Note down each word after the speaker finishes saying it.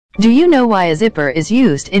Do you know why a zipper is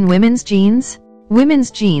used in women's jeans?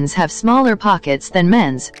 Women's jeans have smaller pockets than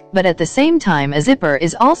men's, but at the same time a zipper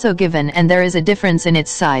is also given and there is a difference in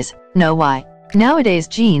its size. Know why? Nowadays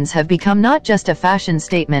jeans have become not just a fashion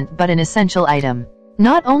statement but an essential item.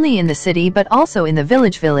 Not only in the city but also in the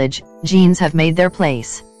village, jeans have made their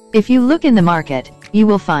place. If you look in the market, you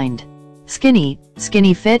will find skinny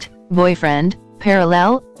fit, boyfriend,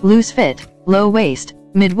 parallel, loose fit, low waist,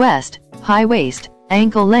 mid-waist, high waist,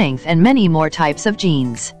 ankle length and many more types of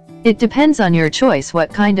jeans. It depends on your choice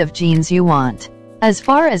what kind of jeans you want. As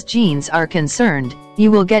far as jeans are concerned, you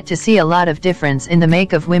will get to see a lot of difference in the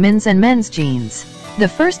make of women's and men's jeans. The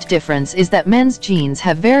first difference is that men's jeans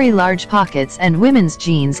have very large pockets and women's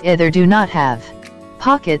jeans either do not have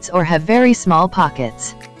pockets or have very small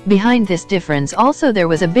pockets. Behind this difference also there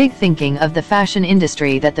was a big thinking of the fashion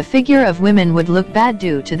industry that the figure of women would look bad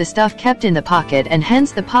due to the stuff kept in the pocket and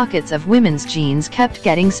hence the pockets of women's jeans kept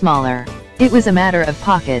getting smaller. It was a matter of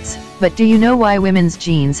pockets, but do you know why women's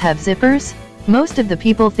jeans have zippers? Most of the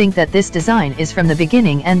people think that this design is from the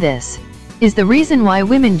beginning and this is the reason why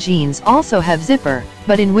women jeans also have zipper,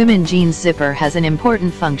 but in women jeans zipper has an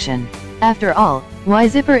important function. After all, why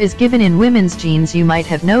zipper is given in women's jeans? You might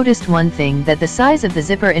have noticed one thing, that the size of the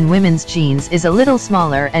zipper in women's jeans is a little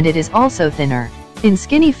smaller and it is also thinner. In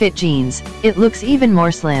skinny fit jeans, it looks even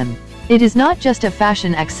more slim. It is not just a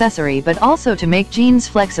fashion accessory but also to make jeans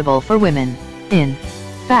flexible for women. In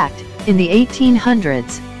fact, in the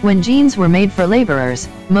 1800s, when jeans were made for laborers,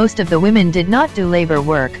 most of the women did not do labor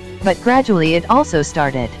work, but gradually it also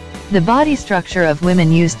started. The body structure of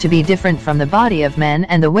women used to be different from the body of men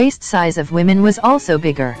and the waist size of women was also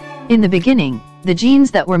bigger. In the beginning, the jeans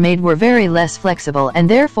that were made were very less flexible and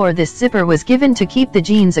therefore this zipper was given to keep the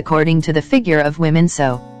jeans according to the figure of women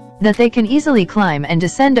so that they can easily climb and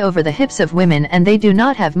descend over the hips of women and they do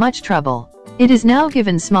not have much trouble. It is now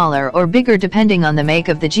given smaller or bigger depending on the make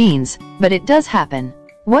of the jeans, but it does happen.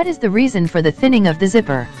 What is the reason for the thinning of the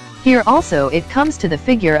zipper? Here also it comes to the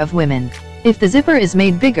figure of women. If the zipper is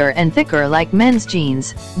made bigger and thicker like men's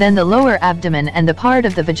jeans, then the lower abdomen and the part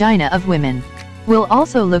of the vagina of women will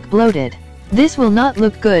also look bloated. This will not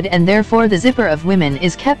look good and therefore the zipper of women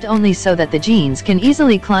is kept only so that the jeans can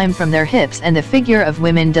easily climb from their hips and the figure of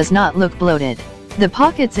women does not look bloated. The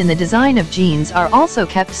pockets in the design of jeans are also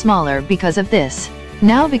kept smaller because of this.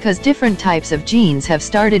 Now because different types of jeans have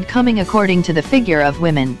started coming according to the figure of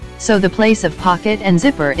women, so the place of pocket and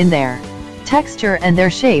zipper in their texture and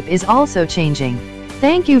their shape is also changing.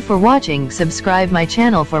 Thank you for watching. Subscribe my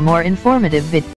channel for more informative videos.